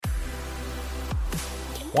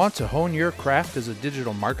Want to hone your craft as a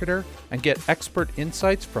digital marketer and get expert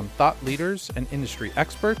insights from thought leaders and industry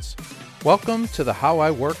experts? Welcome to the How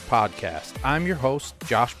I Work podcast. I'm your host,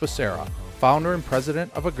 Josh Becerra, founder and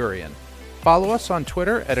president of Agurian. Follow us on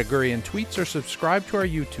Twitter at Agurian Tweets or subscribe to our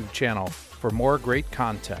YouTube channel for more great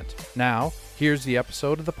content. Now, here's the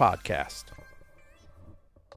episode of the podcast.